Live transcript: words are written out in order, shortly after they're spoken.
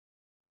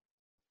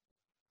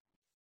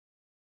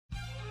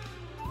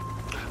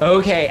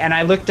Okay, and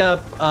I looked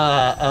up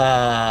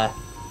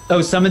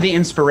some of the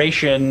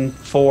inspiration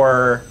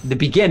for the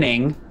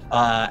beginning,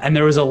 and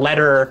there was a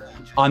letter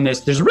on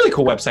this. There's a really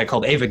cool website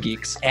called Ava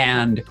Geeks,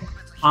 and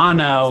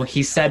Ano,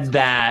 he said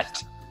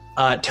that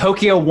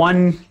Tokyo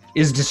 1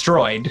 is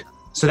destroyed,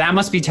 so that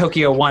must be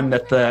Tokyo 1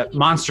 that the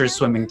monster is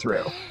swimming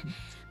through.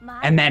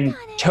 And then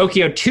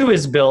Tokyo 2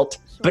 is built,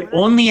 but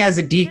only as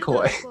a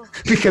decoy,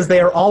 because they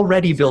are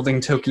already building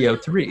Tokyo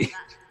 3.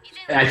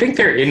 I think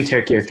they're in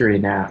Tokyo 3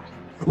 now.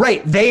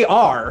 Right, they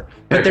are,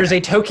 but there's a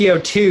Tokyo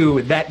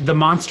 2 that the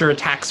monster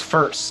attacks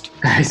first.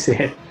 I see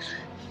it.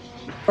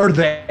 Or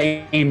the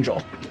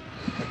angel.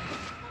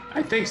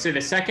 I think so.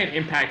 The second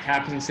impact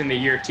happens in the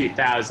year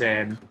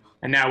 2000,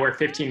 and now we're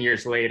 15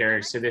 years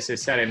later, so this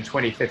is set in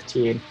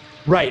 2015.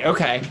 Right,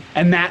 okay.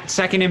 And that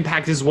second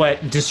impact is what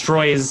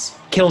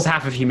kills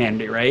half of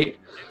humanity, right?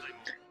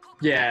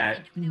 Yeah,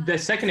 the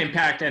second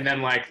impact and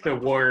then like the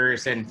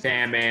wars and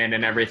famine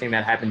and everything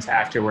that happens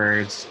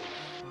afterwards.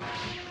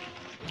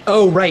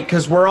 Oh, right,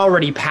 because we're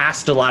already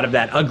past a lot of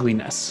that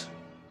ugliness.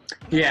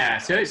 Yeah,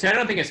 so I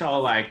don't think it's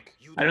all like,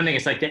 I don't think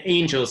it's like the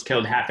angels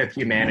killed half of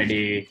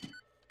humanity,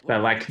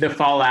 but like the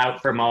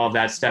fallout from all of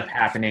that stuff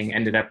happening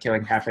ended up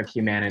killing half of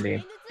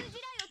humanity.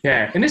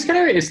 Yeah, and this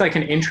kind of is like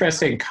an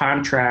interesting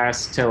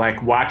contrast to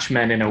like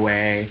Watchmen in a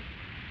way,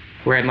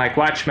 where in like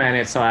Watchmen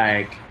it's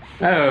like,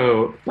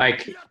 oh,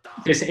 like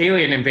this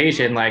alien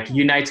invasion like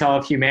unites all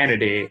of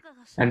humanity,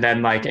 and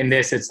then like in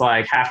this it's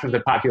like half of the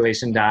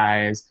population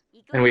dies,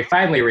 and we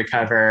finally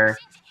recover,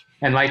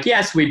 and like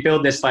yes, we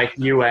build this like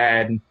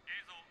UN,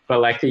 but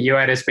like the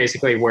UN is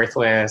basically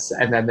worthless,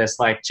 and then this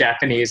like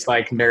Japanese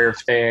like nerve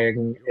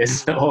thing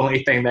is the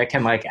only thing that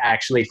can like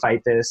actually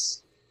fight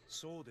this.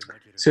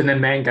 So in the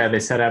manga, they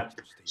set up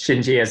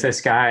Shinji as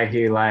this guy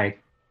who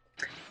like,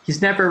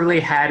 he's never really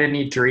had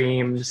any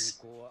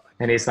dreams,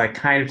 and he's like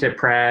kind of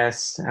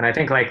depressed. And I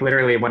think like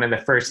literally one of the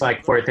first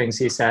like 4 things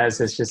he says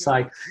is just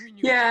like,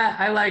 yeah,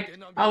 I like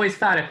always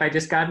thought if I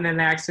just got in an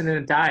accident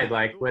and died,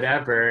 like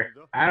whatever,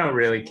 I don't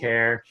really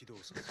care.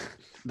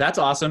 That's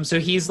awesome. So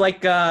he's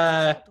like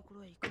a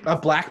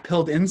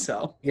black-pilled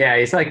incel. Yeah,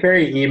 he's like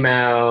very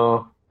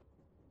emo.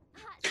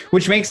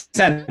 Which makes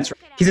sense.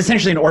 He's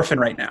essentially an orphan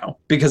right now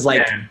because,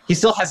 like, he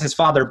still has his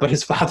father, but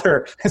his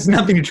father has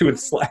nothing to do with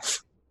his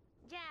life.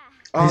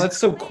 Oh, that's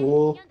so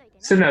cool.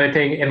 So another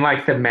thing in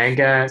like the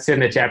manga, so in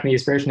the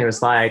Japanese version, it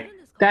was like,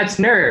 that's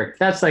NERV,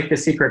 that's like the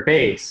secret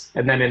base.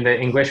 And then in the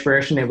English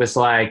version, it was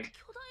like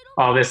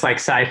all this like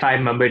sci-fi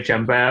mumbo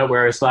jumbo,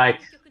 where it's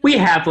like, we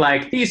have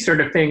like these sort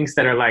of things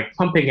that are like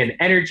pumping in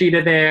energy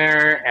to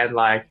there, and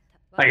like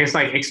it's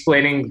like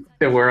explaining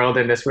the world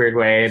in this weird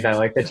way that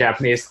like the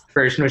Japanese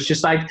version was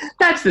just like,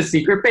 that's the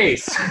secret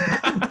base.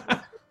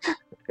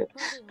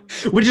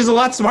 Which is a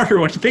lot smarter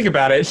when you think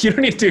about it. You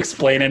don't need to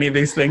explain any of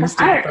these things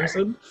to the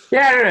person.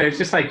 Yeah, I don't know. It's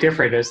just like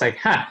different. It's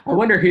like, I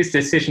wonder whose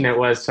decision it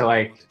was to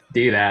like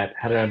do that.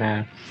 I don't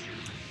know.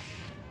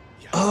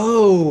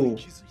 Oh.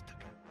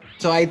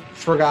 So I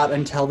forgot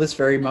until this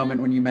very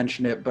moment when you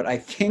mentioned it, but I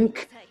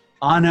think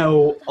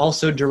Ano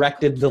also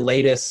directed the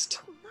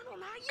latest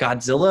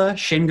Godzilla,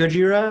 Shin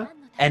Gojira,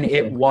 and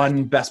it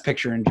won Best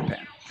Picture in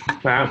Japan.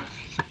 Wow.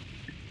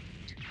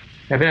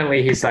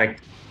 Evidently, he's like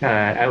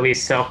at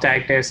least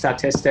self-diagnosed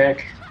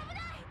autistic.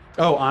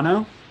 Oh,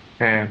 Ano?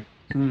 Yeah.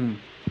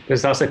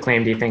 There's also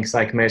claimed he thinks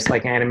like most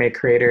like anime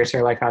creators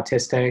are like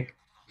autistic.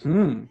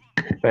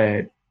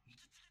 But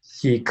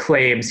he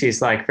claims he's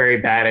like very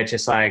bad at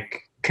just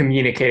like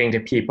communicating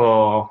to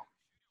people.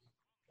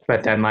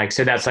 But then like,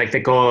 so that's like the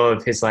goal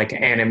of his like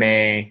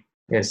anime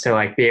is to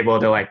like be able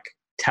to like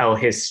tell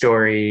his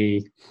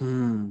story.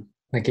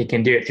 Like he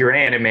can do it through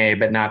anime,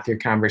 but not through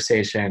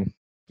conversation.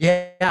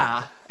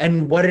 Yeah,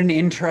 and what an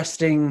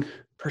interesting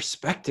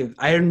perspective.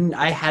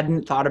 I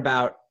hadn't thought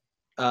about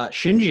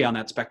Shinji on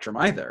that spectrum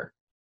either.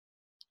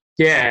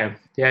 Yeah,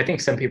 I think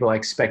some people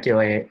like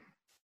speculate.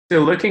 So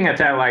looking at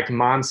that like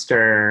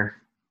monster,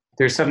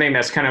 there's something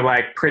that's kind of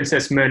like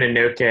Princess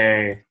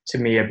Mononoke to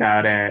me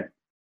about it.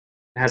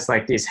 It has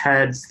like these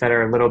heads that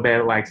are a little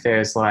bit like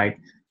those like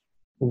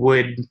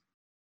wood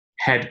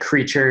head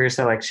creatures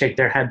that like shake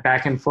their head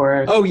back and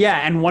forth. Oh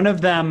yeah, and one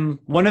of them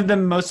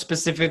most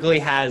specifically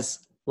has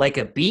like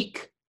a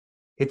beak.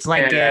 It's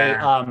like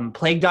a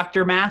plague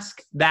doctor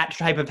mask. That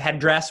type of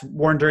headdress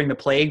worn during the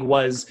plague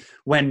was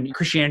when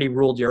Christianity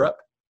ruled Europe.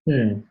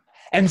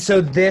 And so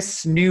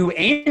this new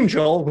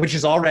angel, which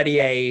is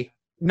already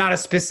not a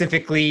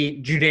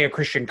specifically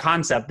Judeo-Christian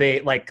concept,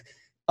 they like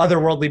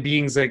otherworldly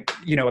beings that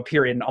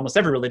appear in almost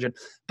every religion,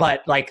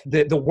 but like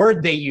the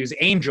word they use,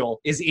 angel,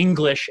 is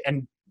English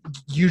and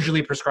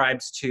usually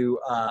prescribes to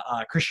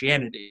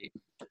Christianity.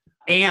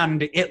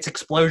 And its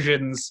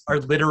explosions are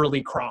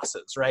literally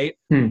crosses, right?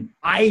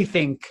 I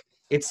think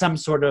it's some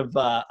sort of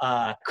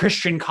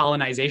Christian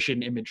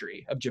colonization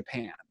imagery of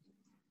Japan.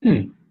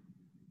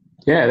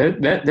 Yeah,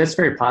 that's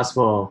very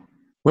possible.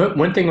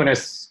 One thing when I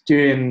was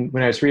reading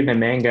the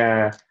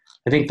manga,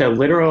 I think the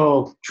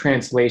literal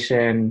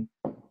translation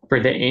for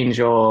the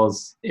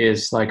angels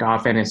is like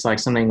often it's like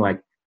something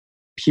like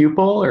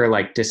pupil or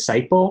like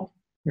disciple.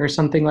 or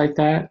something like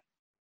that.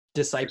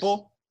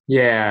 Disciple?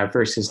 Yeah,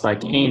 versus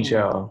like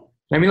angel.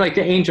 I mean, like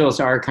the angels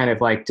are kind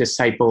of like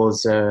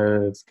disciples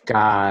of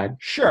God.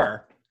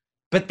 Sure.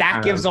 But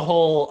that gives a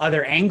whole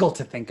other angle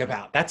to think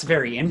about. That's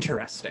very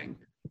interesting.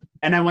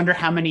 And I wonder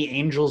how many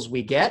angels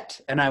we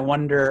get. And I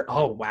wonder,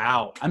 oh,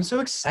 wow, I'm so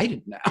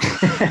excited now.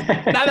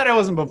 Not that I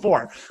wasn't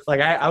before. Like,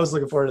 I was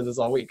looking forward to this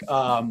all week.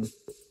 All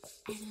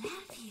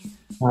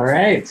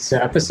right. So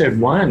episode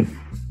 1.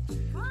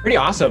 Pretty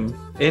awesome.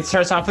 It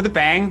starts off with a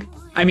bang.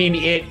 I mean,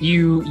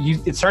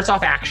 it starts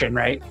off action,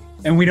 right?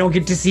 And we don't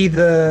get to see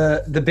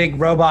the big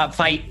robot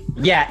fight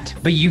yet,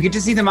 but you get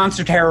to see the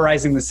monster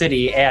terrorizing the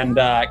city and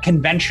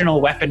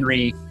conventional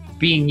weaponry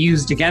being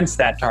used against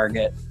that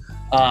target.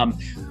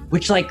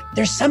 Which, like,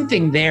 there's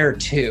something there,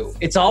 too.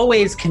 It's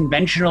always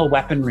conventional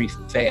weaponry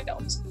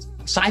fails.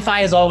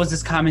 Sci-fi is always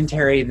this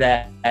commentary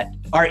that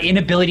our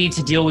inability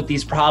to deal with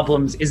these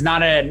problems is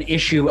not an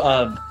issue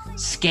of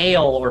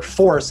scale or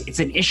force.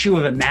 It's an issue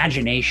of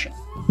imagination.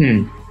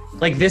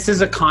 Like, this is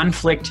a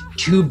conflict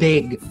too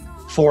big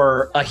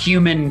for a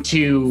human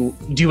to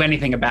do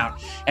anything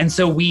about. And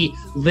so we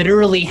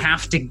literally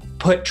have to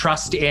put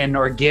trust in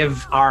or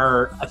give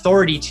our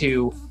authority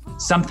to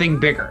something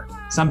bigger,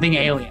 something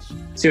alien.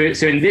 So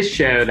in this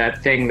show,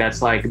 that thing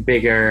that's like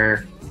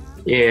bigger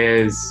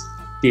is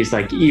these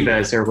like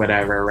Evas or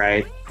whatever,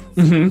 right?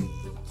 Mm-hmm.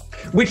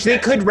 Which they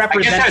could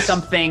represent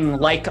something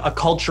like a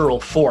cultural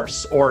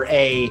force or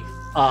a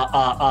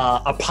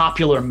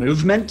popular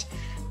movement.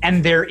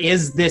 And there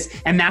is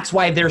this, and that's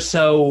why they're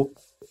so,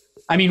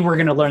 I mean, we're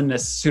going to learn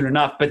this soon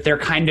enough, but they're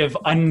kind of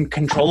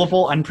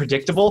uncontrollable,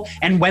 unpredictable.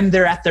 And when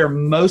they're at their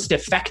most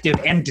effective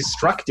and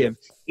destructive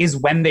is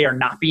when they are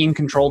not being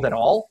controlled at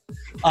all.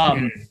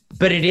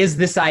 But it is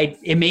this,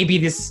 it may be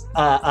this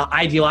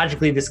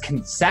ideologically, this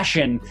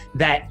concession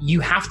that you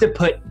have to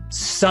put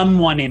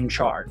someone in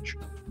charge.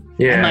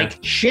 Yeah. And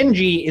like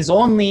Shinji is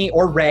only,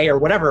 or Rei or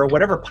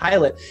whatever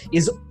pilot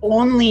is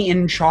only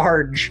in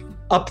charge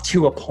up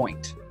to a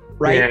point,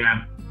 right?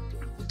 Yeah.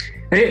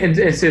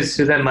 It's just,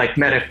 so then like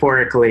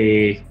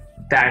metaphorically,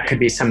 that could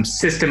be some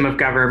system of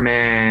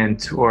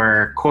government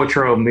or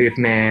cultural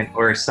movement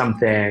or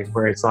something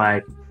where it's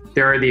like,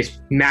 there are these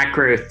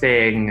macro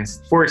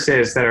things,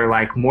 forces that are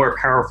like more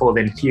powerful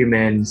than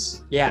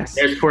humans. Yes.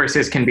 Those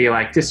forces can be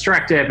like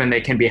destructive and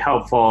they can be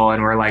helpful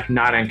and we're like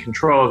not in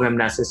control of them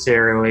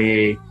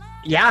necessarily.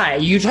 Yeah,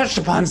 you touched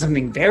upon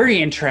something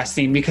very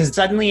interesting because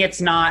suddenly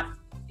he's not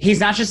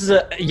just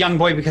a young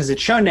boy because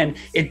it's shonen.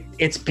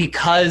 It's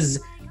because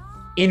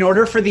in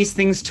order for these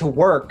things to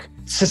work,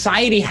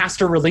 society has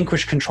to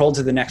relinquish control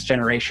to the next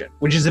generation,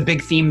 which is a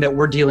big theme that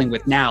we're dealing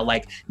with now.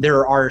 Like,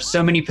 there are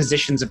so many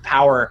positions of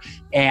power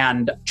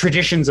and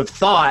traditions of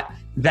thought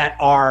that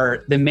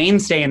are the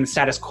mainstay in the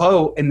status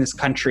quo in this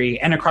country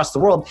and across the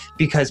world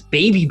because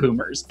baby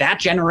boomers, that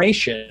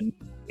generation,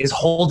 is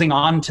holding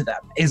on to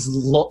them, is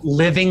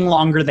living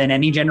longer than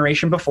any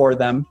generation before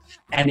them,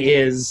 and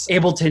is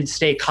able to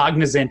stay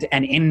cognizant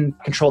and in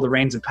control of the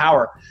reins of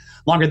power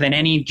longer than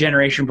any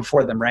generation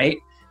before them, right?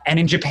 And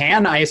in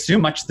Japan, I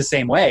assume much the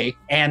same way.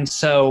 And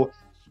so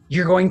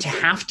you're going to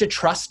have to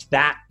trust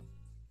that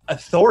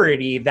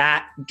authority,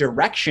 that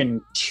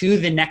direction to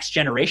the next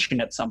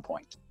generation at some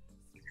point.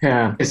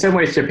 Yeah. In some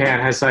ways, Japan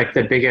has like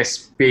the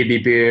biggest baby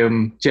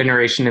boom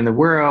generation in the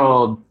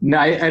world.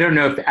 I don't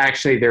know if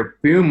actually their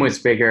boom was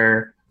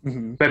bigger,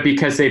 but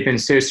because they've been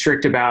so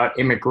strict about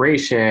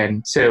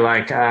immigration. So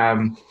like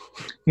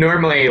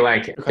normally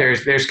like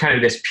there's kind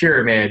of this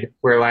pyramid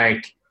where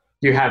like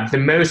you have the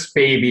most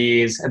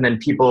babies and then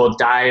people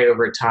die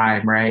over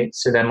time, right?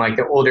 So then like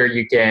the older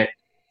you get,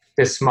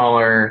 the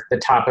smaller the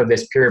top of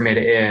this pyramid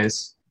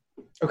is.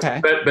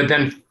 Okay. But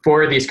then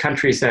for these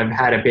countries that have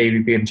had a baby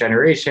boom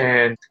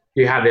generation,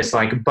 you have this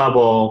like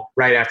bubble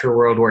right after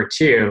World War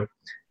II.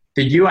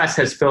 The US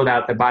has filled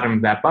out the bottom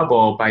of that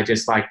bubble by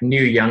just like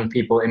new young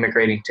people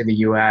immigrating to the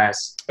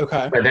US.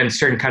 Okay. But then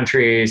certain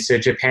countries, so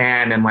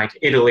Japan and like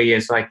Italy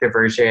is like the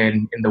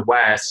version in the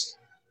West,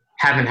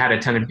 haven't had a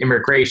ton of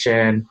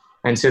immigration.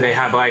 And so they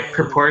have like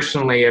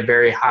proportionally a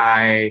very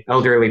high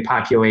elderly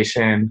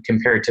population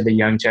compared to the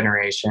young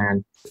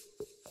generation.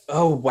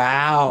 Oh,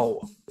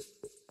 wow.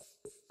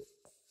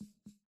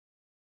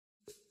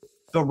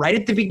 But right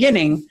at the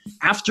beginning,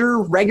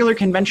 after regular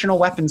conventional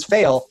weapons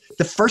fail,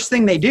 the first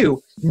thing they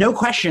do, no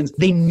questions,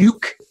 they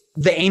nuke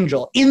the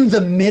Angel in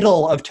the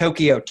middle of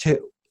Tokyo 2.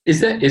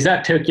 Is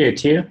that Tokyo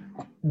 2?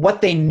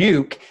 What they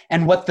nuke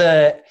and what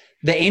the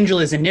Angel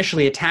is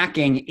initially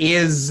attacking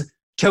is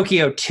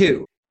Tokyo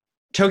 2.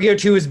 Tokyo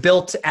 2 is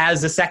built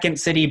as a second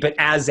city, but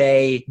as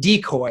a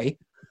decoy.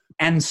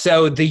 And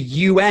so the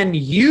UN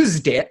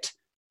used it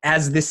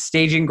as this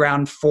staging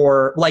ground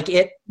for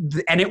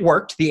and it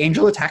worked. The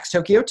Angel attacks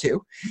Tokyo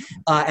 2.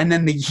 And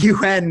then the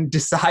UN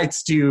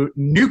decides to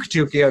nuke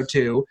Tokyo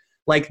 2.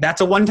 Like, that's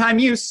a one-time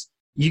use.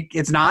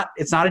 It's not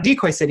a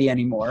decoy city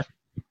anymore.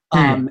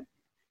 And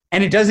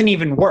it doesn't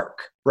even work,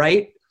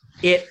 right?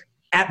 It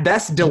at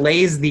best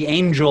delays the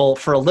Angel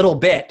for a little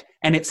bit,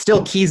 and it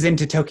still keys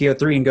into Tokyo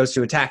 3 and goes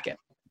to attack it.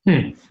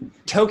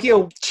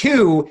 Tokyo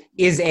 2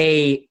 is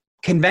a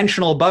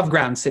conventional above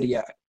ground city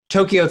yet.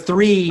 Tokyo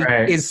 3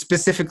 is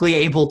specifically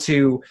able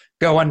to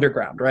go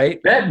underground, right?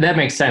 That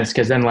makes sense,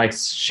 because then like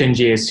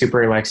Shinji is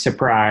super like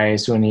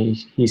surprised when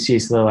he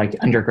sees the like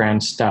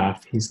underground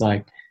stuff. He's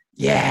like,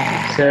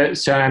 yeah.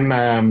 So I'm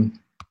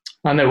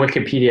on the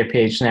Wikipedia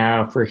page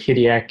now for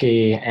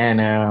Hideaki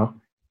Anno.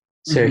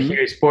 So he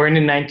was born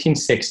in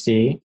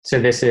 1960. So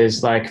this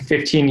is like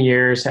 15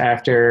 years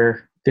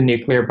after the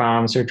nuclear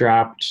bombs are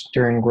dropped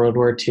during World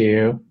War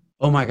II.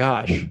 Oh my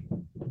gosh.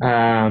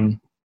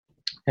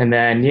 And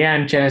then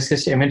Neon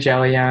Genesis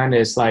Evangelion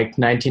is like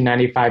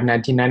 1995,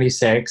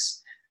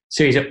 1996.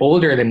 So he's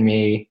older than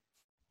me.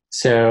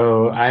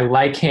 So I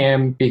like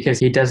him because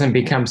he doesn't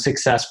become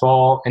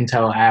successful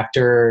until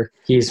after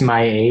he's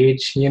my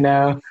age, you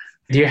know?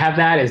 Do you have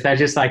that? Is that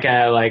just like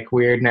a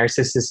weird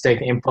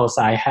narcissistic impulse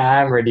I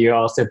have, or do you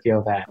also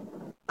feel that?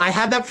 I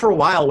had that for a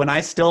while when I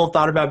still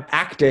thought about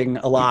acting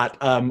a lot.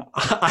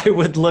 I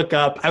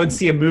would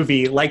see a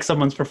movie, like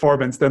someone's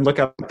performance, then look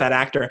up that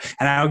actor,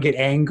 and I would get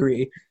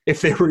angry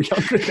if they were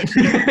younger than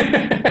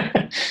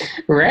me.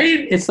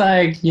 Right? It's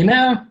like,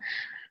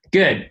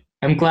 good.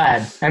 I'm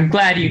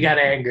glad you got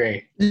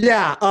angry.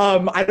 Yeah.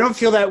 I don't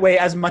feel that way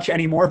as much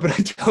anymore, but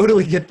I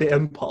totally get the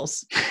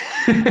impulse.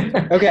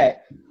 Okay.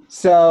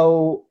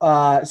 So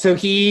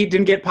he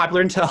didn't get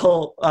popular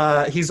until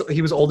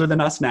he was older than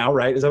us now,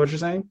 right? Is that what you're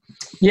saying?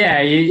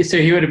 Yeah. So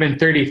he would have been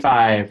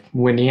 35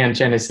 when Neon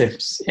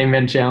Genesis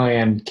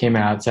Evangelion came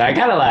out. So I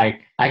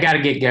gotta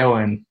get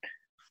going.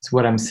 That's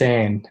what I'm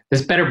saying.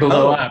 This better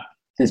blow up.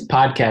 This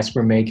podcast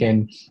we're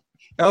making.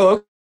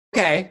 Oh,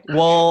 okay.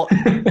 Well,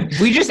 if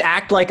we just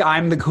act like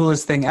I'm the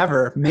coolest thing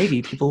ever,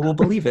 maybe people will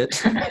believe it.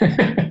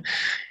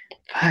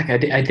 Fuck, I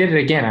did it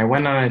again. I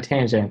went on a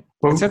tangent.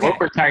 What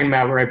we're talking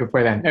about right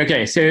before then.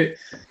 Okay, so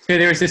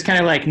there was this kind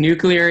of like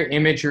nuclear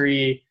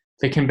imagery.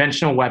 The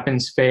conventional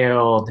weapons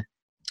failed.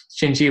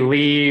 Shinji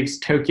leaves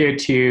Tokyo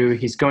 2.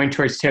 He's going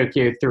towards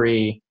Tokyo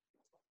 3.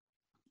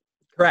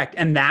 Correct.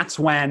 And that's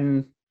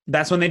when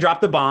they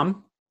drop the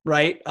bomb,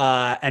 right?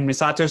 And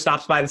Misato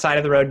stops by the side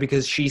of the road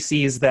because she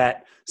sees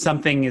that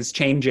something is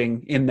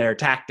changing in their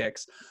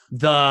tactics.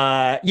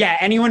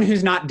 Anyone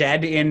who's not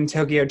dead in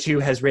Tokyo 2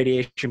 has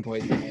radiation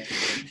poisoning.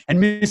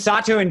 And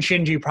Misato and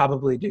Shinji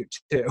probably do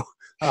too,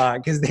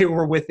 because they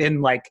were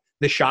within like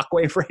the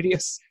shockwave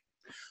radius.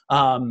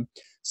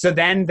 So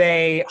then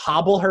they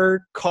hobble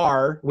her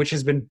car, which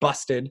has been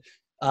busted,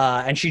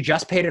 and she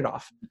just paid it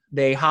off.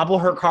 They hobble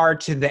her car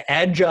to the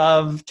edge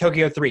of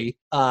Tokyo 3,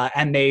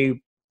 and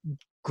they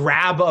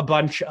grab a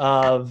bunch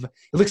of,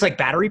 it looks like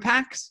battery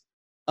packs.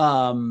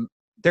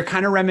 They're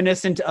kind of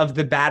reminiscent of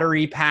the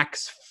battery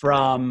packs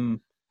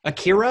from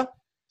Akira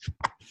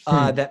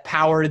that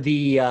power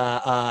the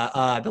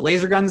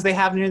laser guns they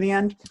have near the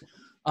end.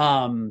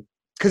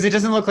 Because it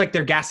doesn't look like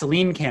they're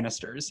gasoline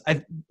canisters,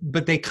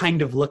 but they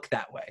kind of look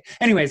that way.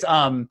 Anyways,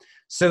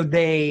 so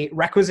they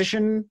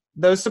requisition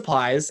those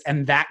supplies,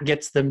 and that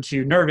gets them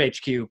to Nerve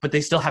HQ, but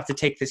they still have to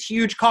take this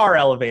huge car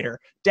elevator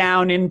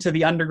down into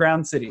the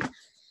underground city.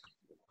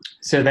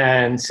 So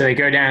they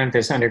go down to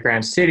this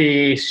underground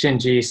city.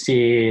 Shinji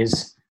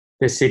sees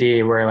the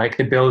city where like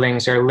the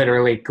buildings are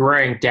literally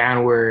growing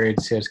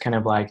downwards. So it's kind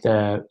of like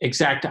the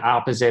exact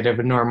opposite of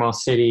a normal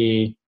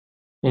city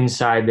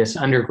inside this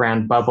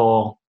underground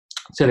bubble.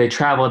 So they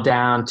travel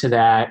down to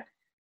that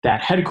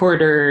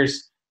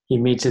headquarters. He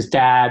meets his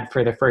dad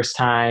for the first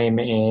time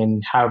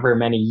in however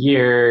many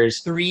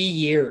years. 3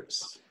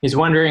 years. He's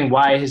wondering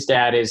why his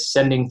dad is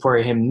sending for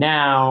him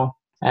now.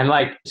 And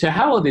so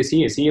how old is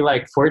he? Is he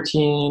like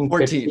 14?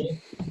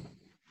 14.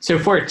 So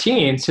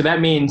 14. So that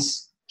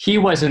means he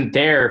wasn't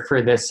there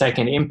for the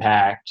second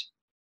impact.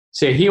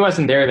 So he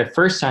wasn't there the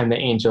first time the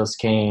angels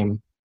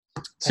came.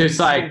 So it's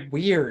like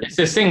weird. It's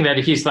this thing that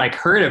he's like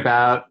heard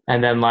about.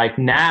 And then like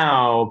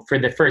now for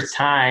the first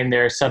time,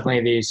 there are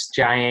suddenly these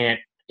giant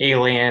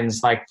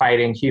aliens like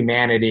fighting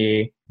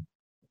humanity.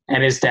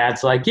 And his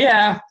dad's like,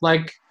 yeah,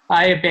 like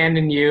I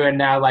abandoned you and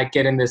now like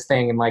get in this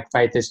thing and like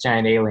fight this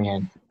giant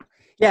alien.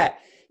 Yeah.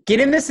 Get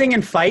in this thing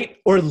and fight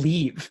or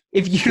leave.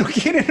 If you don't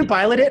get in and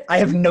pilot it, I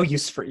have no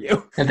use for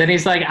you. And then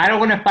he's like, I don't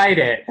want to fight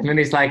it. And then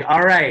he's like,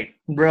 all right,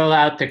 roll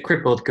out the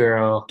crippled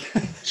girl.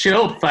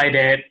 She'll fight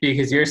it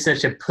because you're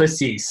such a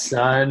pussy,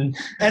 son.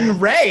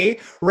 And Ray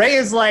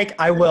is like,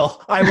 I will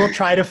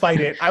try to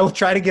fight it. I will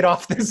try to get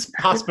off this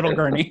hospital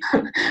gurney.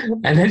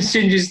 And then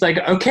Shinji's like,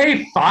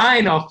 okay,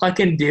 fine, I'll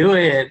fucking do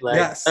it. Like,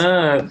 yes.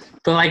 But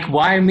like,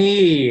 why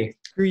me?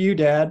 Screw you,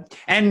 Dad.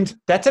 And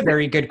that's a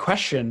very good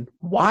question.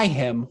 Why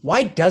him?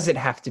 Why does it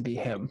have to be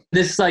him?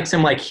 This is like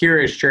some like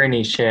hero's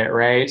journey shit,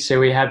 right? So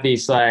we have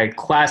these like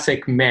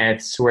classic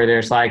myths where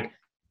there's like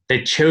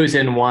the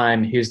chosen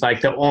one who's like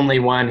the only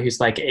one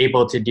who's like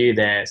able to do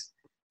this.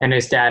 And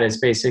his dad is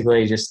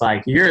basically just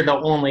like, you're the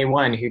only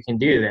one who can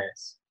do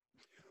this.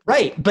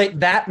 Right. But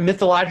that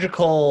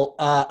mythological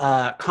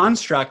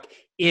construct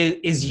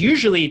is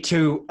usually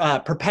to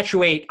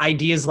perpetuate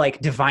ideas like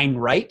divine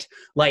right.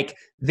 Like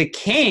the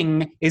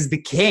king is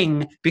the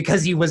king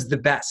because he was the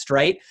best,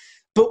 right?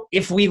 But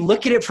if we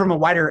look at it from a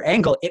wider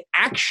angle,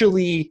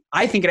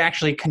 I think it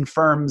actually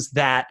confirms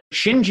that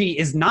Shinji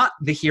is not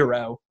the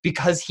hero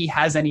because he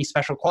has any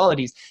special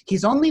qualities.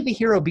 He's only the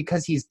hero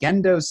because he's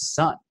Gendo's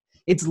son.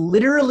 It's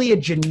literally a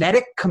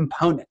genetic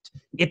component.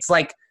 It's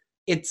like,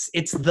 it's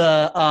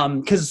the,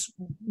 because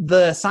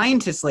the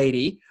scientist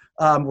lady,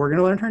 we're going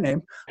to learn her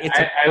name.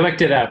 I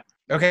looked it up.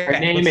 Okay. Her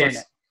name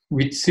is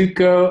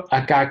Ritsuko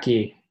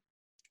Akaki.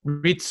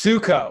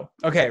 Ritsuko.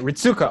 Okay,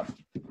 Ritsuko.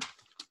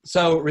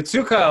 So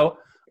Ritsuko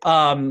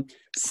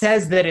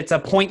says that it's a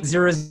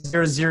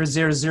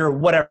 0.00000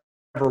 whatever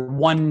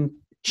 1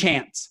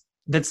 chance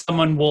that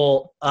someone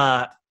will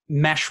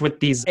mesh with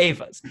these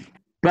Evas.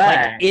 But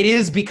like, it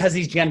is because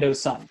he's Gendo's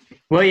son.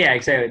 Well, yeah,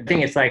 exactly. I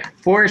think it's like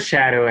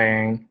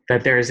foreshadowing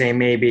that there's a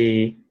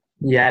maybe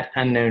yet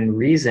unknown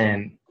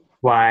reason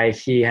why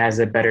he has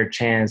a better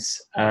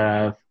chance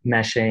of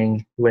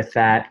meshing with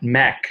that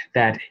mech,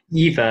 that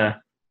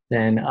Eva,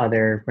 than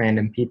other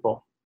random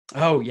people.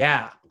 Oh,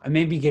 yeah. I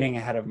may be getting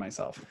ahead of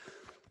myself.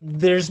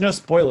 There's no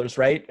spoilers,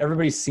 right?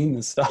 Everybody's seen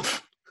this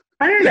stuff.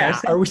 I don't know.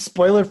 Are we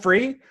spoiler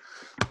free?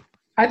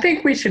 I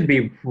think we should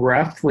be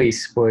roughly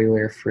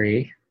spoiler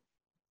free.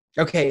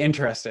 Okay,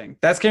 interesting.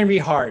 That's going to be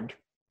hard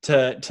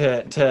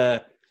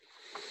to.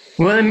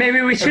 Well, then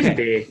maybe we shouldn't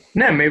be.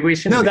 No, maybe we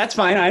shouldn't. No, that's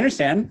fine. I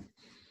understand.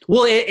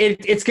 Well,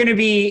 it's going to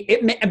be.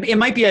 It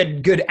might be a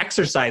good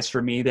exercise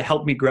for me to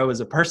help me grow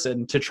as a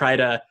person to try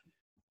to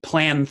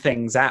plan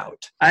things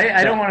out.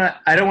 I don't want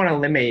to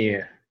limit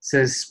you.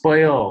 So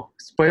spoil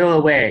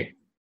away.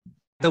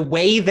 The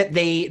way that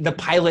the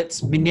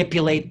pilots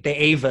manipulate the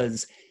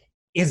Evas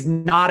is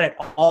not at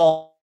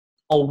all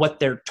what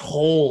they're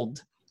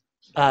told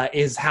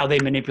is how they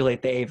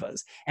manipulate the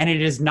Evas. And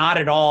it is not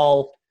at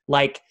all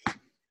like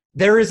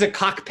there is a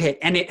cockpit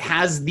and it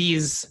has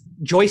these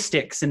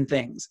joysticks and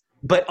things.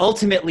 But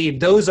ultimately,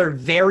 those are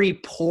very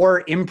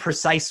poor,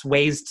 imprecise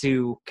ways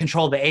to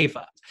control the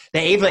Eva.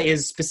 The Eva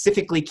is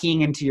specifically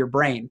keying into your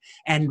brain.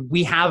 And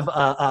we have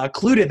a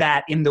clue to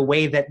that in the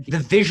way that the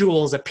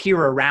visuals appear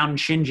around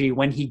Shinji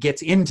when he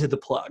gets into the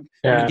plug,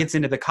 when he gets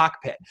into the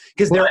cockpit.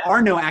 Because there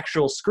are no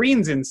actual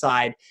screens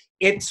inside.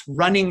 It's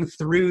running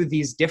through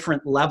these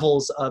different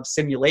levels of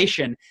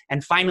simulation.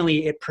 And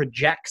finally, it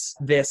projects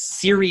this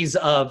series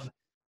of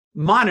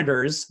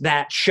monitors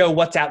that show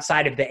what's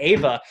outside of the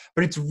Eva,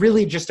 but it's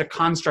really just a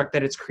construct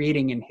that it's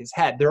creating in his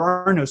head. There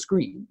are no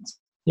screens.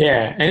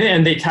 Yeah,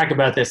 and they talk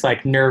about this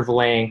like nerve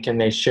link, and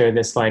they show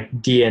this like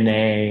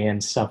DNA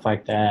and stuff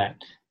like that.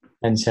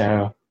 And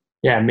so,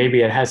 yeah,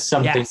 maybe it has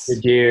something to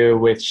do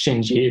with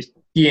Shinji's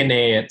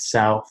DNA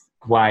itself,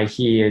 why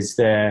he is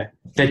the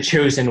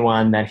chosen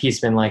one, that he's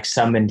been like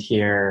summoned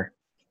here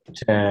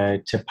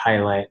to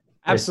pilot.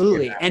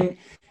 Absolutely.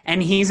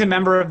 And he's a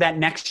member of that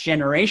next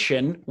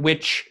generation,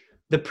 which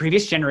the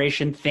previous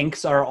generation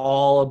thinks are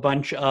all a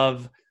bunch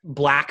of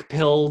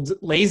black-pilled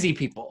lazy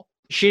people.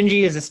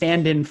 Shinji is a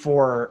stand-in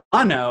for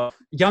Anno,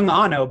 young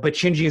Anno, but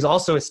Shinji is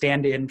also a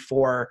stand-in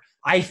for,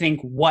 I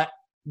think, what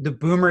the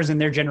boomers in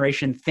their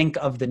generation think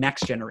of the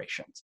next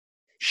generations.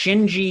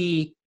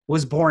 Shinji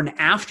was born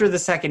after the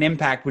second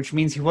impact, which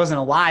means he wasn't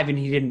alive and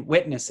he didn't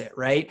witness it,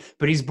 right?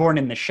 But he's born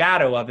in the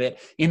shadow of it,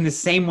 in the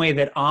same way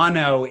that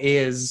Anno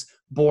is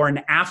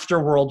born after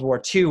World War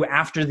II,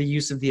 after the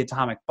use of the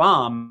atomic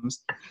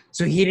bombs.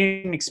 So he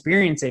didn't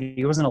experience it.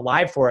 He wasn't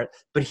alive for it,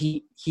 but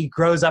he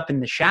grows up in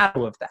the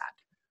shadow of that,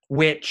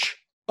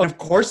 which of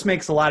course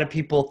makes a lot of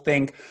people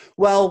think,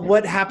 well,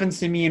 what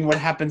happens to me and what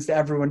happens to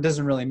everyone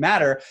doesn't really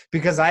matter,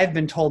 because I've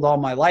been told all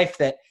my life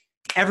that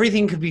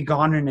everything could be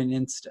gone in an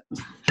instant.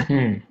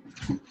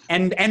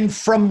 And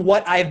from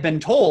what I've been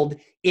told,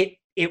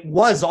 it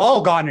was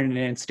all gone in an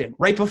instant,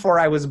 right before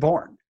I was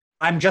born.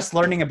 I'm just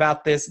learning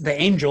about the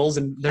angels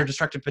and their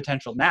destructive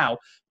potential now,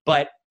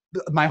 but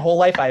my whole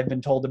life I've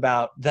been told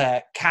about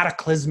the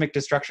cataclysmic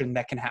destruction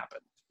that can happen.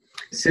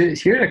 So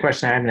here's a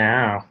question I have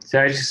now.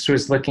 So I just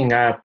was looking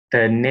up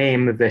the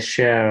name of the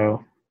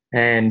show,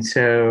 and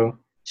so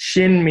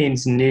Shin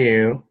means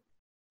new,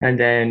 and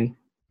then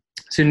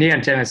so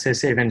Neon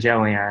Genesis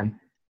Evangelion,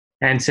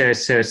 and so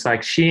it's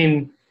like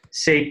Shin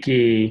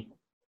Seiki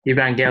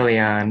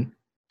Evangelion,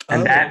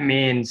 and that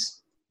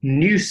means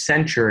new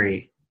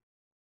century.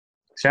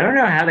 So I don't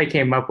know how they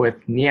came up with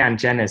Neon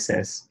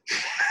Genesis.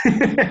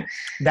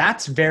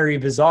 That's very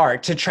bizarre.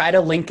 To try to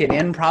link it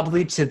in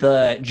probably to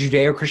the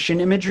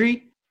Judeo-Christian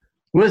imagery.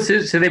 Well,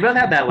 so they both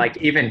have that like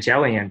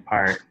Evangelion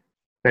part,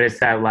 but it's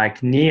that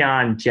like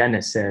Neon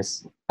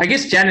Genesis. I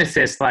guess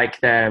Genesis,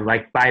 like the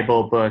like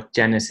Bible book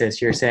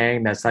Genesis, you're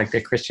saying that's like the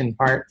Christian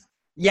part?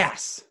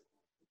 Yes.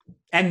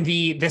 And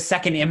the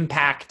second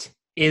impact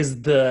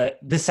is the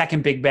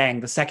second Big Bang,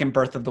 the second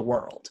birth of the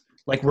world.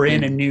 Like we're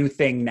in a new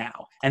thing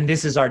now, and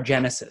this is our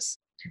Genesis.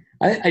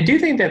 I do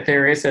think that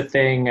there is a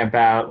thing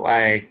about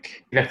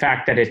like the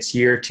fact that it's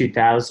year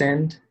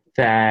 2000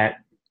 that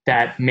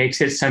makes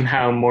it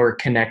somehow more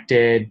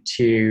connected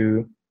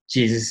to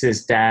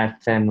Jesus's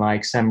death and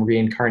like some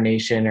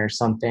reincarnation or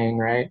something,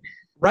 right?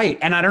 Right.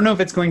 And I don't know if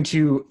it's going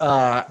to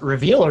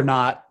reveal or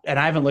not, and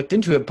I haven't looked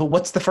into it, but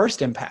what's the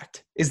first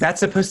impact? Is that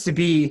supposed to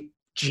be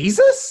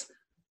Jesus?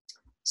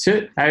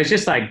 So I was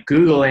just like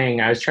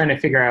Googling, I was trying to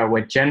figure out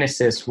what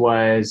Genesis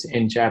was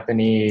in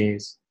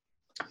Japanese.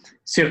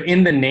 So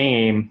in the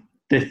name,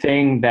 the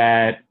thing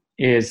that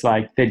is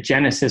like the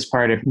Genesis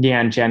part of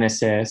Neon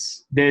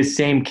Genesis, those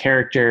same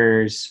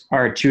characters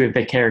are two of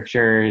the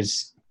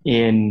characters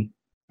in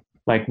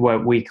like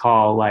what we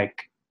call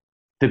like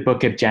the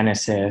Book of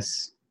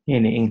Genesis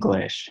in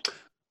English.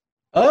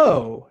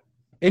 Oh,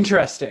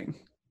 interesting.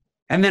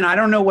 And then I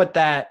don't know what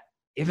that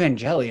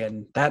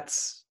Evangelion,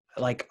 that's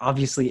like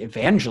obviously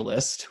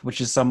evangelist,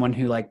 which is someone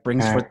who like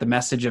brings forth the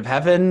message of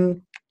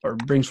heaven or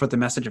brings forth the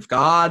message of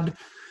God.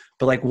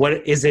 But like,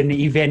 what is an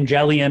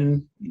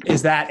Evangelion?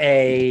 Is that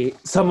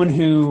someone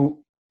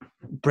who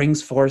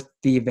brings forth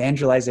the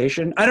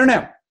evangelization? I don't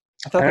know.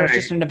 I thought that was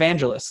just an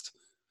evangelist.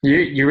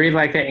 You read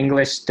like the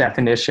English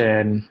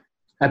definition,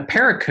 a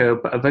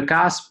pericope of a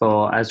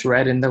gospel as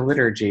read in the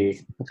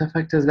liturgy. What the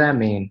fuck does that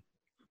mean?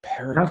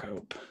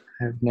 Pericope.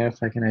 I have no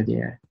fucking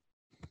idea.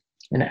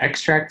 An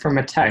extract from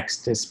a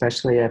text,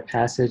 especially a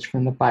passage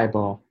from the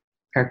Bible.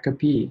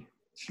 Pericope.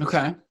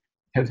 Okay.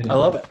 I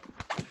love it.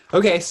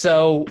 Okay,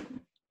 so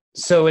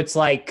it's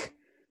like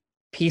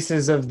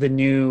pieces of the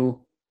new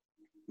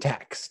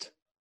text.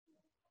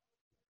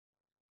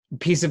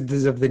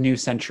 Pieces of the new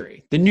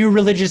century. The new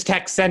religious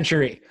text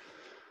century.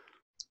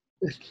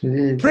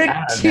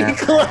 Pretty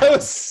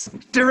close.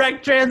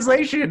 Direct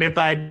translation, if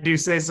I do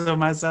say so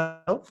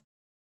myself.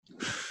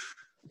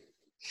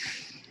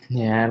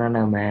 Yeah, I don't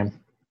know, man.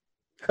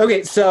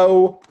 Okay,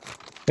 so...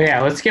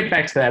 Yeah, let's get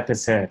back to the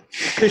episode.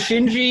 So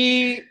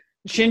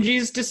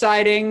Shinji's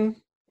deciding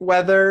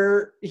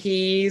whether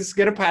he's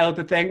going to pilot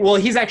the thing. Well,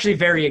 he's actually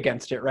very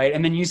against it, right?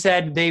 And then you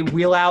said they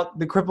wheel out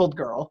the crippled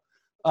girl,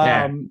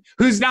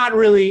 who's not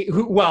really...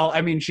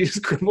 she's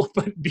crippled,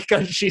 but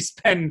because she's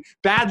been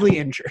badly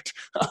injured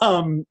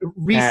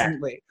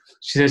recently.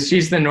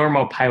 She's the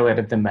normal pilot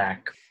of the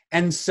mech.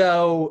 And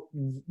so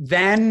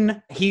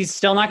then he's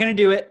still not going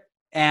to do it.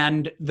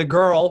 And the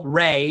girl,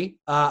 Rei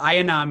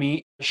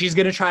Ayanami, she's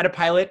going to try to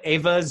pilot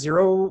Eva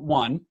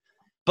 01.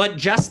 But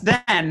just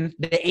then,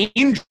 the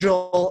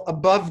angel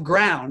above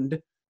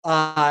ground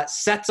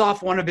sets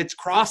off one of its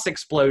cross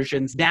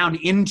explosions down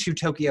into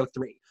Tokyo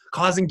 3,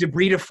 causing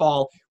debris to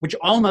fall, which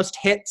almost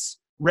hits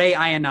Rei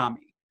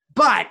Ayanami.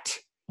 But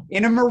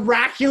in a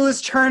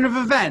miraculous turn of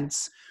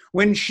events,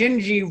 when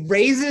Shinji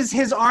raises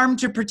his arm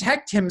to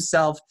protect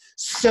himself,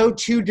 so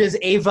too does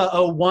Eva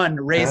 01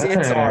 raise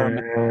its arm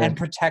and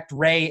protect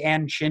Rei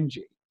and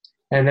Shinji.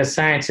 And the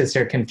scientists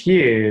are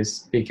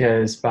confused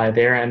because by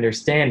their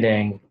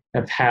understanding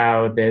of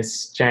how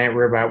this giant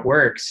robot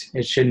works,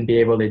 it shouldn't be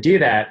able to do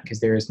that because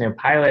there is no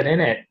pilot in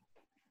it.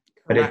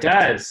 But Correct. It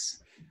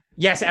does.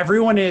 Yes,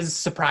 everyone is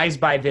surprised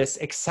by this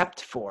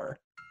except for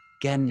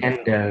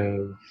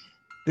Gendo.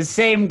 The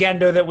same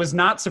Gendo that was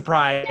not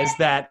surprised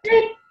that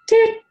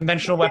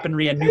conventional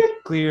weaponry and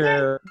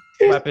nuclear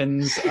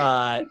weapons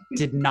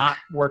did not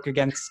work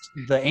against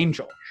the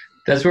angel.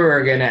 That's where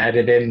we're gonna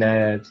edit in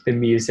the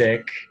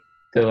music,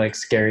 the like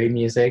scary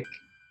music.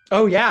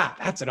 Oh yeah,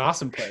 that's an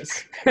awesome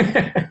place.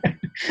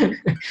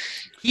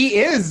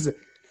 He's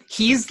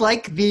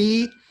like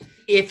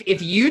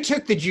if you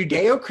took the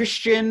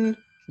Judeo-Christian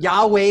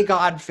Yahweh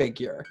God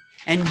figure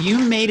and you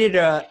made it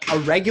a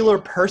regular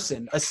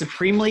person, a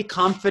supremely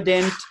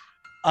confident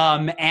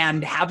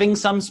and having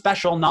some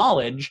special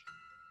knowledge,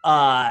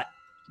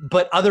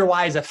 but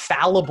otherwise a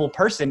fallible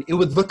person, it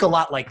would look a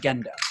lot like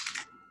Gendo.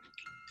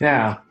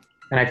 Yeah,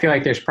 and I feel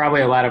like there's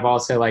probably a lot of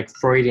also like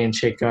Freudian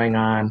shit going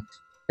on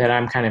that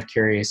I'm kind of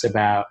curious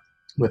about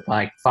with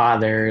like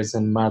fathers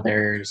and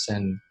mothers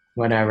and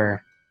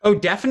whatever. Oh,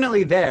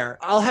 definitely there.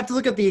 I'll have to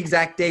look at the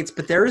exact dates,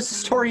 but there is a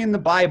story in the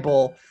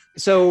Bible.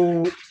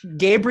 So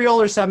Gabriel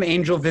or some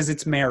angel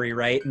visits Mary,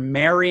 right? And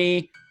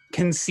Mary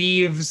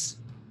conceives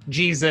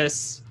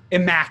Jesus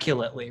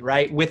immaculately,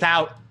 right?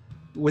 Without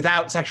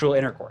sexual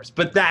intercourse.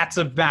 But that's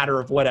a matter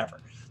of whatever.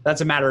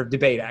 That's a matter of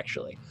debate,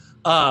 actually.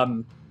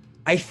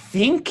 I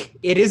think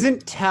it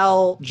isn't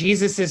till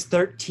Jesus is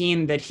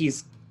 13 that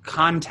he's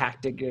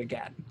contacted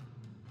again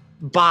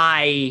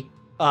by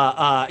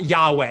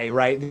Yahweh,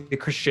 right? The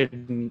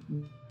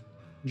Christian,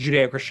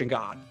 Judeo-Christian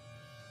God,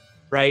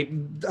 right?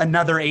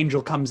 Another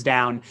angel comes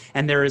down,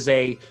 and there is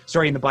a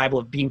story in the Bible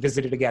of being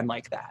visited again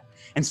like that.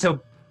 And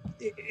so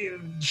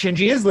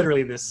Shinji is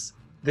literally this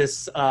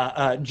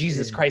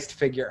Jesus Christ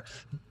figure,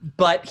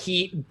 but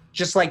he,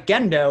 just like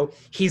Gendo,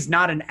 he's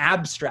not an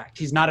abstract.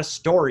 He's not a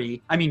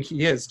story. I mean,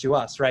 he is to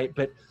us, right?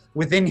 But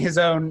within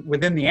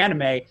the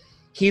anime,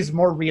 he's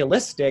more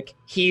realistic.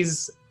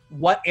 He's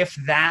what if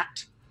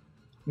that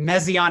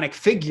messianic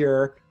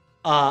figure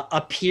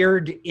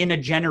appeared in a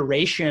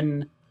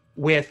generation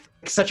with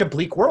such a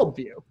bleak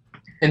worldview.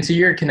 And so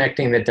you're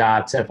connecting the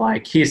dots of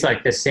like, he's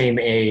like the same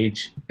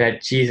age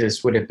that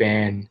Jesus would have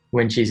been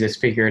when Jesus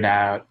figured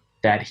out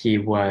that he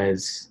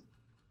was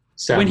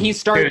some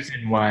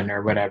chosen one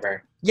or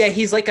whatever. Yeah,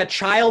 he's like a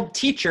child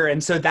teacher.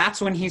 And so that's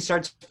when he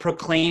starts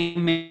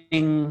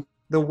proclaiming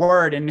the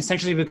word and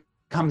essentially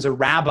becomes a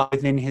rabbi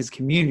within his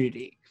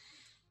community.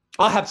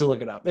 I'll have to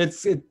look it up.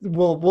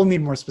 We'll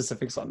need more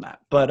specifics on that,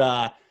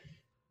 but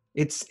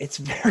it's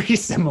very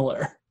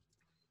similar.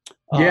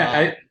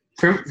 Yeah,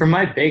 from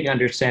my big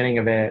understanding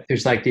of it,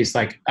 there's like these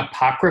like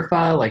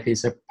apocrypha, like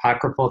these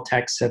apocryphal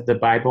texts of the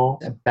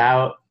Bible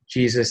about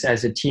Jesus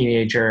as a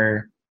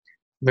teenager,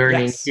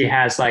 learning Yes. he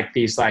has like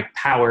these like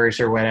powers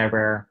or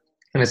whatever,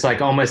 and it's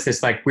like almost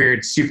this like weird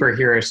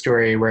superhero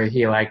story where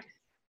he like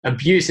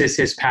abuses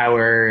his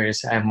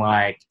powers and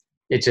like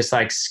it just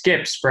like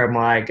skips from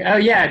like, oh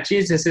yeah,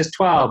 Jesus is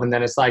 12, and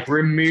then it's like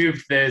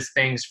removed those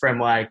things from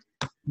like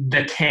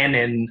the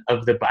canon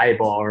of the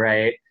Bible,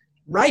 right?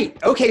 Right.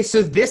 Okay,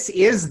 so this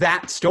is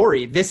that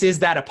story. This is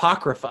that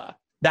apocrypha.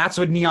 That's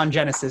what Neon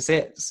Genesis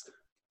is.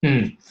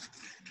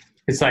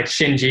 It's like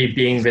Shinji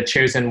being the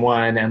chosen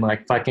one and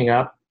like fucking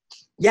up.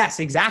 Yes,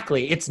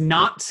 exactly. It's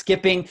not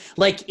skipping.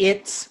 Like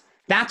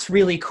that's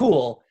really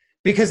cool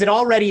because it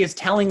already is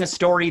telling a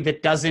story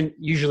that doesn't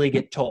usually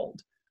get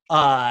told.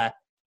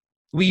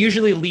 We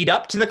usually lead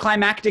up to the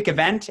climactic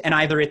event, and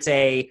either it's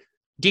a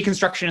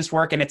deconstructionist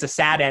work and it's a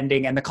sad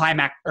ending, and the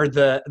climax or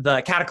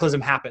the cataclysm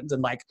happens,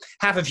 and like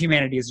half of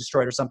humanity is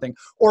destroyed or something,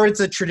 or it's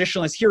a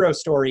traditionalist hero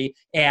story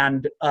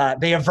and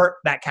they avert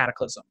that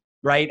cataclysm,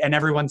 right? And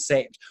everyone's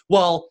saved.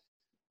 Well,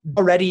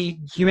 already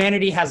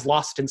humanity has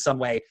lost in some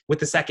way with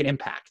the second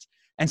impact.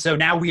 And so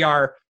now we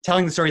are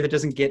telling the story that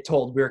doesn't get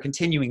told. We are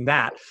continuing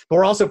that, but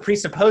we're also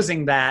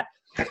presupposing that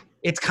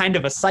it's kind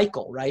of a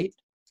cycle, right?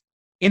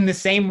 In the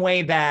same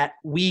way that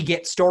we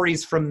get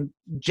stories from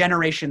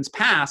generations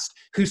past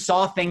who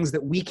saw things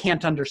that we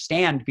can't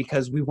understand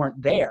because we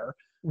weren't there,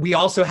 we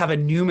also have a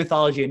new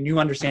mythology, a new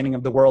understanding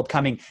of the world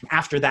coming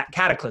after that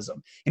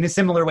cataclysm in a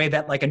similar way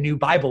that like a new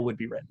Bible would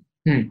be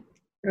written.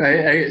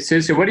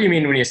 So what do you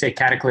mean when you say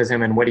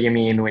cataclysm, and what do you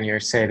mean when you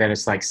say that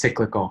it's like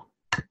cyclical?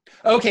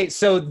 Okay,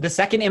 so the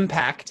second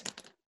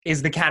impact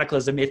is the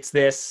cataclysm. It's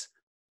this,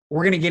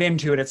 we're going to get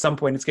into it at some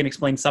point. It's going to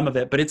explain some of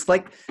it, but it's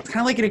kind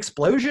of like an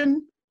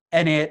explosion,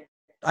 and it,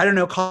 I don't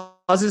know,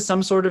 causes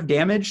some sort of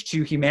damage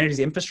to humanity's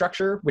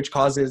infrastructure, which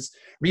causes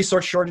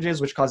resource shortages,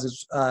 which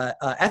causes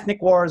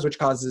ethnic wars, which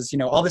causes,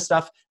 all this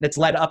stuff that's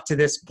led up to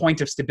this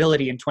point of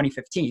stability in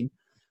 2015.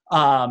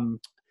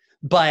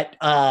 But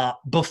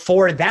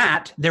before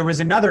that, there was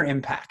another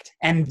impact.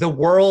 And the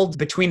world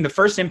between the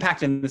first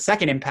impact and the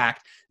second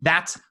impact,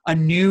 that's a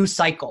new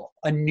cycle,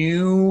 a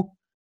new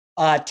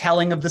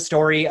telling of the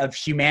story of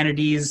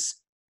humanity's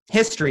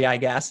history, I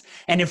guess.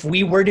 And if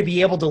we were to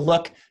be able to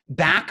look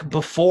back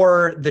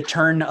before the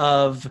turn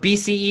of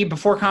BCE,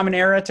 before Common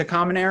Era to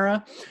Common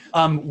Era,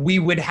 we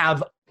would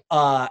have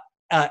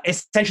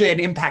essentially an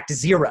impact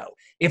 0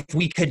 if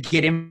we could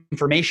get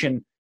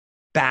information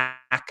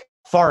back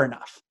far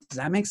enough. Does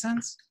that make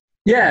sense?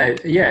 Yeah,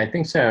 I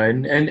think so.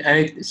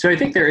 So I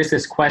think there is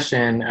this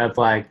question of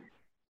like,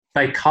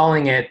 by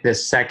calling it the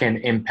second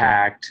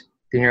impact,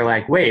 then you're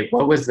like, wait,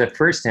 what was the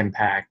first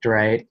impact,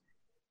 right?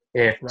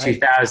 If Right.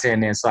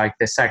 2000 is like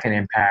the second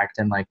impact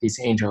and like these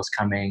angels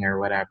coming or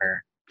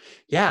whatever.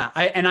 Yeah,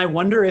 I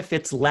wonder if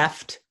it's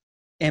left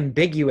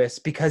ambiguous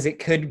because it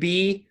could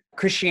be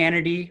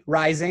Christianity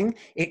rising.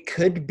 It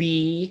could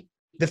be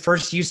the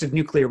first use of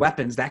nuclear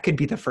weapons. That could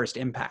be the first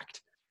impact.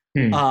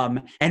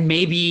 And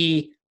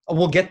maybe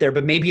we'll get there,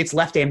 but maybe it's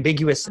left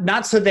ambiguous,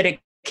 not so that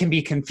it can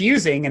be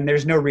confusing and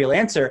there's no real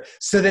answer,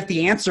 so that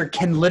the answer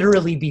can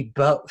literally be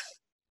both.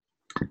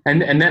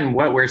 And then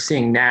what we're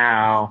seeing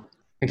now,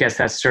 I guess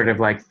that's sort of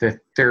like the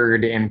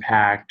third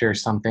impact or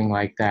something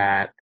like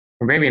that.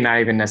 Or maybe not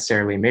even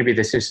necessarily. Maybe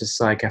this is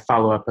just like a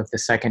follow-up of the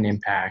second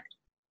impact.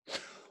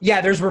 Yeah,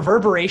 there's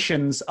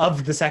reverberations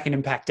of the second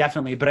impact,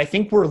 definitely. But I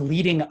think we're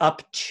leading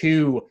up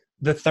to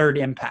the third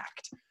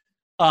impact.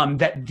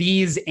 That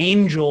these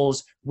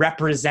angels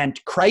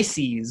represent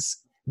crises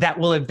that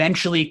will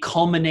eventually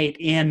culminate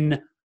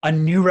in a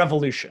new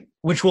revolution,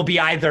 which will be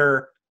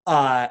either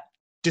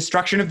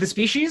destruction of the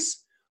species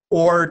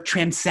or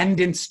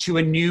transcendence to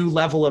a new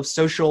level of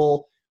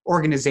social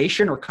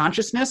organization or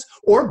consciousness,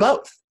 or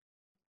both.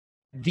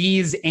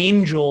 These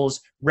angels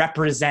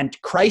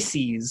represent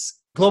crises,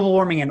 global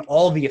warming and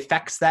all the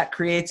effects that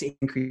creates,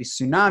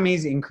 increased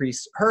tsunamis,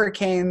 increased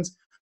hurricanes.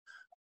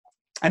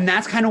 And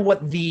that's kind of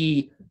what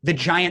the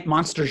giant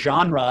monster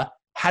genre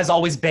has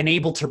always been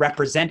able to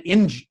represent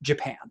in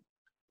Japan.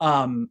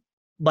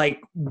 Like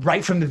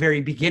right from the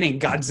very beginning,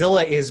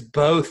 Godzilla is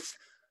both,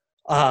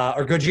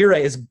 or Gojira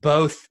is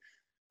both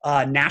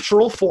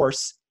natural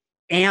force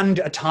and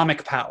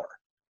atomic power,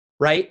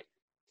 right?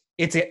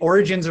 Its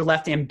origins are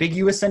left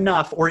ambiguous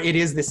enough, or it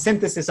is the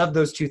synthesis of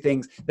those two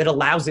things that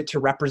allows it to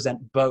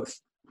represent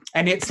both.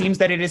 And it seems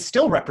that it is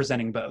still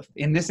representing both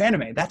in this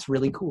anime. That's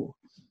really cool.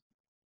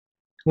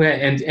 Yeah,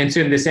 and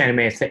so in this anime,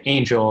 it's the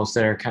angels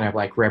that are kind of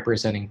like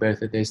representing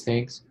both of those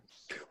things.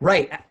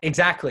 Right,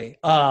 exactly.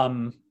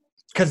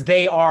 Because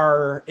they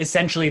are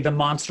essentially the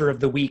monster of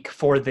the week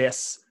for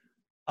this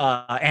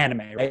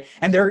anime, right?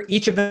 And they're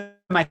each of them,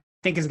 I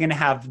think, is going to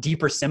have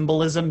deeper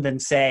symbolism than,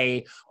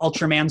 say,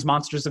 Ultraman's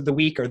Monsters of the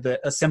Week or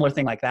a similar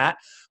thing like that.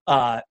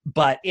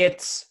 But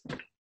it's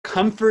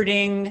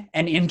comforting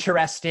and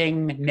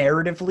interesting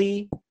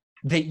narratively,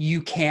 that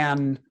you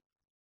can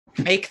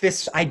make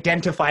this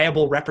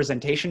identifiable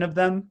representation of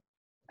them,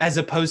 as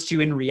opposed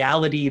to in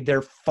reality,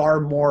 they're far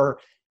more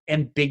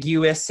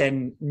ambiguous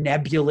and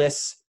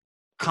nebulous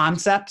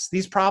concepts,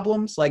 these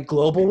problems, like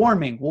global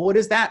warming. Well, what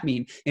does that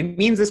mean? It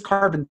means this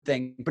carbon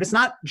thing, but it's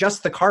not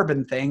just the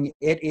carbon thing.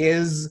 It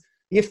is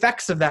the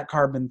effects of that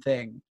carbon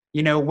thing.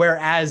 You know,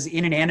 whereas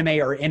in an anime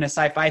or in a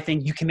sci-fi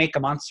thing, you can make a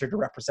monster to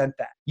represent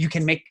that. You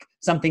can make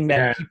something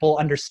that people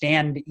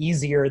understand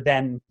easier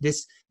than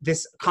this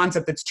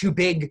concept that's too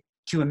big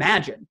to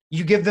imagine.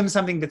 You give them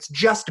something that's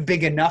just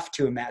big enough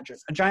to imagine,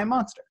 a giant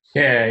monster.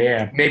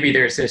 Yeah. Maybe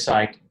there's this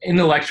like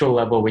intellectual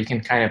level we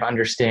can kind of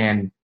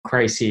understand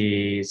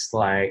crises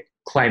like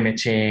climate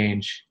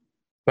change,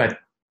 but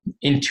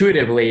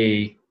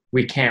intuitively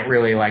we can't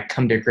really like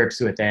come to grips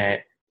with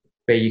it.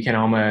 But you can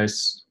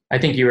almost, I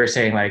think you were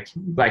saying like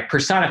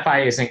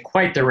personify isn't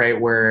quite the right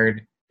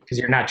word, because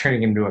you're not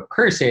turning into a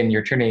person,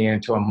 you're turning it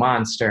into a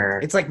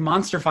monster. It's like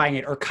monsterfying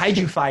it or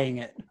kaiju-fying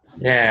it.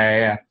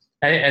 Yeah.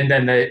 And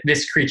then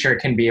this creature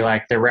can be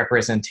like the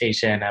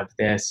representation of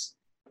this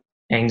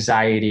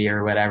anxiety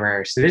or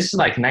whatever. So this is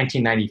like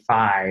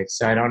 1995.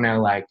 So I don't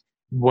know like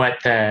what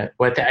the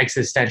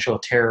existential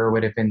terror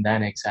would have been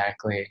then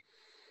exactly.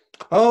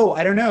 Oh,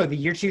 I don't know. The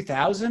year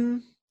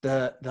 2000,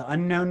 the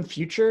unknown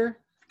future.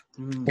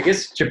 I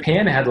guess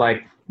Japan had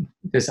like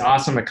this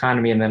awesome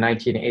economy in the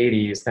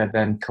 1980s that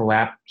then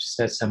collapsed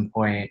at some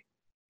point.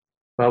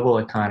 Bubble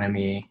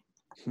economy.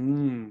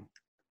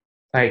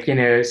 Like, you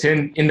know,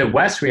 so in the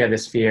West we had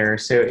this fear.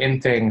 So in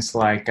things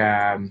like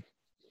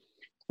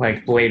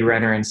Blade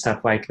Runner and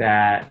stuff like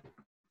that,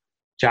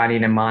 Johnny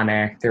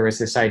Mnemonic, there was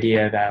this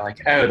idea that like,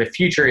 oh, the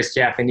future is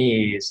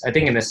Japanese. I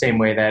think in the same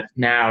way that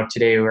now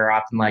today we're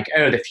often like,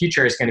 oh, the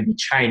future is going to be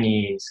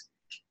Chinese.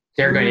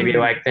 They're going to be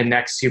like the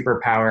next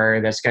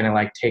superpower that's going to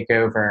like take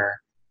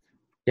over.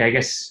 Yeah, I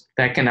guess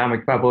the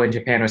economic bubble in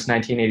Japan was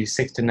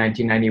 1986 to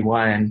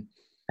 1991.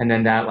 And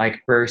then that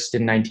like burst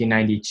in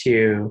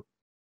 1992.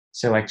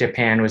 So like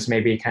Japan was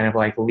maybe kind of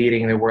like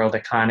leading the world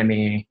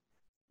economy,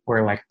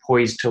 or like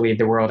poised to lead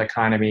the world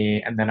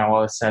economy. And then all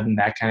of a sudden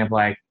that kind of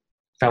like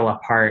fell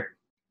apart.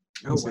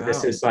 Oh, so wow.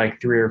 This is like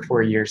 3 or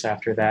 4 years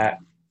after that.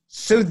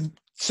 So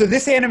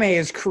this anime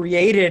is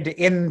created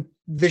in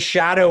the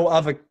shadow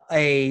of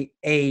a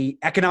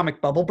economic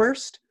bubble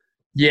burst?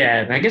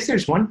 Yeah, I guess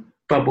there's one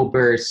bubble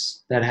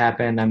burst that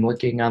happened. I'm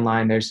looking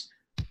online. There's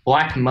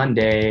Black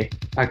Monday,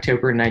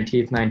 October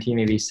 19th,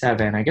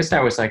 1987. I guess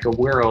that was like a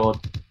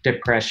world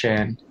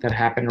depression that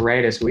happened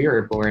right as we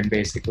were born,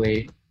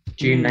 basically.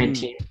 June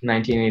 19th,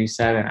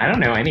 1987. I don't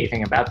know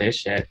anything about this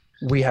shit.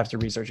 We have to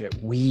research it.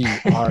 We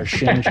are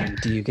Shinjin.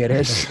 Do you get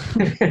it?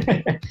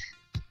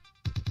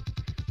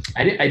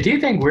 I do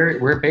think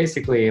we're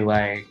basically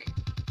like,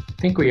 I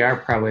think we are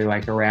probably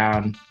like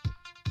around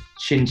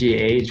Shinji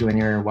age when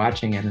you're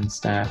watching it and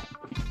stuff.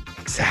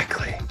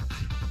 Exactly.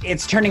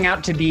 It's turning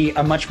out to be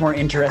a much more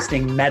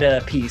interesting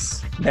meta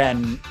piece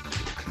than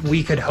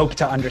we could hope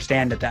to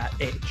understand at that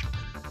age.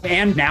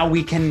 And now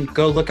we can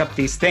go look up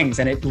these things,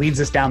 and it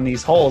leads us down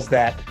these holes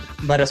that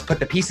let us put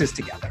the pieces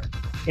together.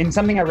 In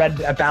something I read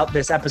about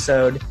this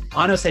episode,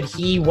 Ano said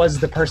he was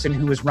the person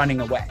who was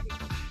running away.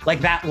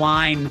 Like that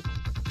line,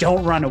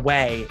 "Don't run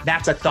away,"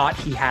 that's a thought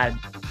he had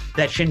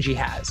that Shinji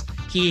has.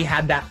 He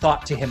had that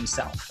thought to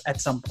himself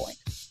at some point,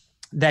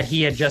 that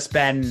he had just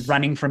been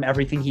running from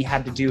everything he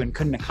had to do and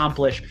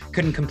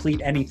couldn't complete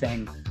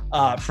anything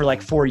for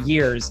like 4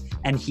 years.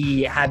 And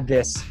he had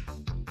this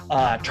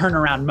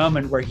turnaround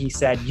moment where he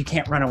said, "You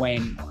can't run away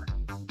anymore."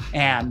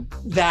 And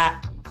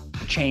that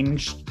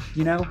changed,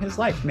 you know, his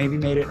life. Maybe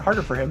made it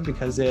harder for him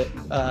because he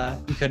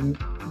couldn't,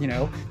 you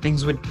know,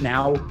 things would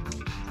now,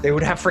 they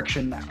would have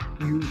friction now.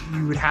 You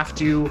would have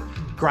to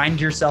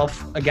grind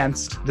yourself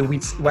against the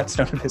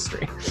whetstone of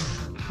history.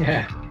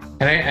 Yeah.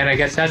 And I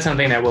guess that's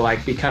something that will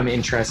like become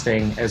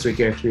interesting as we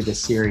go through the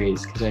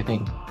series, because I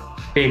think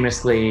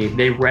famously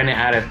they run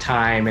out of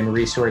time and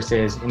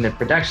resources in the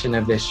production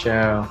of this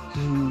show,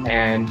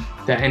 and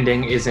the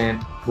ending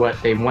isn't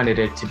what they wanted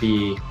it to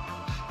be.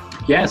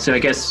 Yeah, so I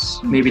guess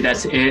maybe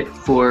that's it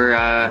for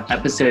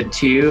episode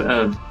 2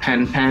 of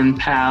Pen Pen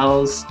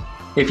Pals.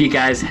 If you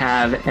guys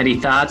have any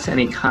thoughts,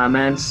 any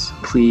comments,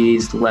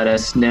 please let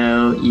us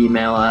know.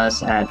 Email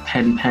us at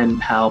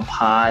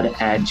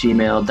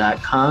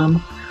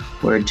penpenpalpod@gmail.com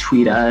or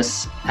tweet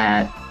us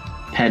at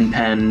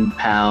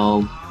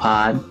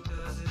penpenpalpod.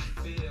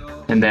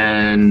 And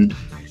then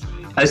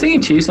I was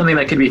thinking too, something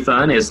that could be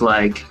fun is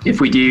like if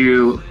we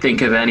do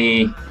think of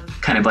any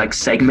kind of like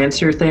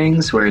segments or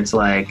things where it's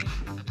like,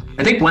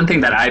 I think one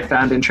thing that I've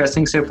found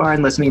interesting so far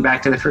in listening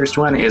back to the first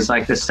one is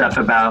like the stuff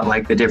about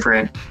like the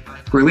different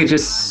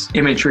religious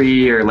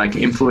imagery or like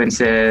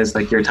influences,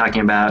 like you're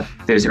talking about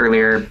those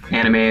earlier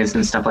animes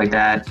and stuff like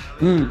that.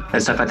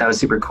 That stuff I thought was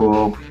super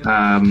cool.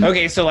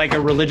 Okay, so like a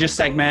religious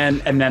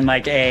segment and then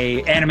like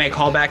a anime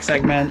callback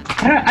segment.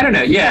 I don't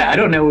know. Yeah, I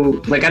don't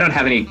know. Like I don't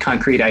have any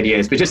concrete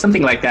ideas, but just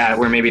something like that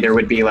where maybe there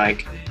would be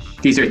like,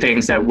 these are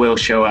things that will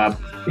show up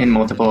in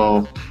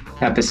multiple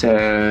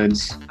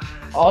episodes.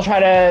 I'll try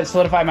to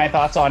solidify my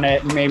thoughts on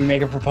it and maybe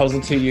make a proposal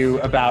to you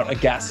about a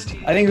guest.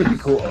 I think it would be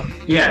cool.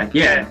 Yeah,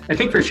 I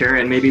think for sure.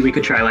 And maybe we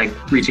could try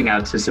like reaching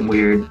out to some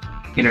weird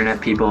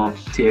internet people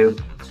too.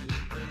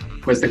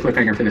 What's the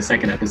cliffhanger for the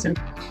second episode?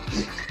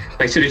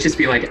 Like, should it just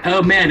be like,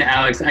 oh man,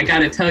 Alex, I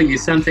gotta tell you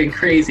something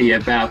crazy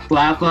about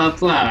blah, blah,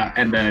 blah.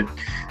 And then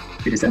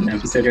we just have an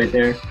episode right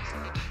there.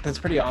 That's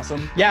pretty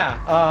awesome. Yeah.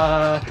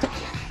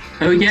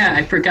 Oh yeah,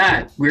 I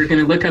forgot. We were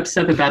gonna look up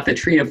stuff about the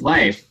Tree of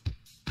Life.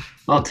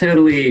 We'll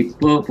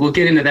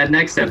get into that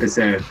next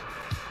episode.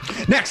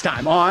 Next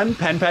time on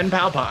Pen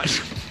Pal Pod.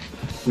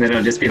 And then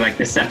it'll just be like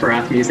the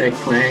Sephiroth music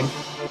playing.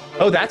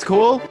 Oh, that's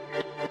cool.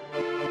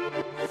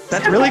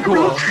 That's really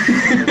cool.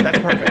 That's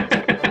perfect.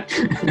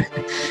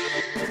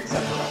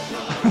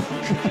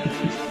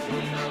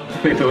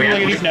 Wait, but We'll look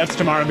at these notes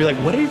tomorrow and be like,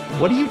 what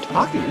are you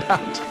talking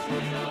about?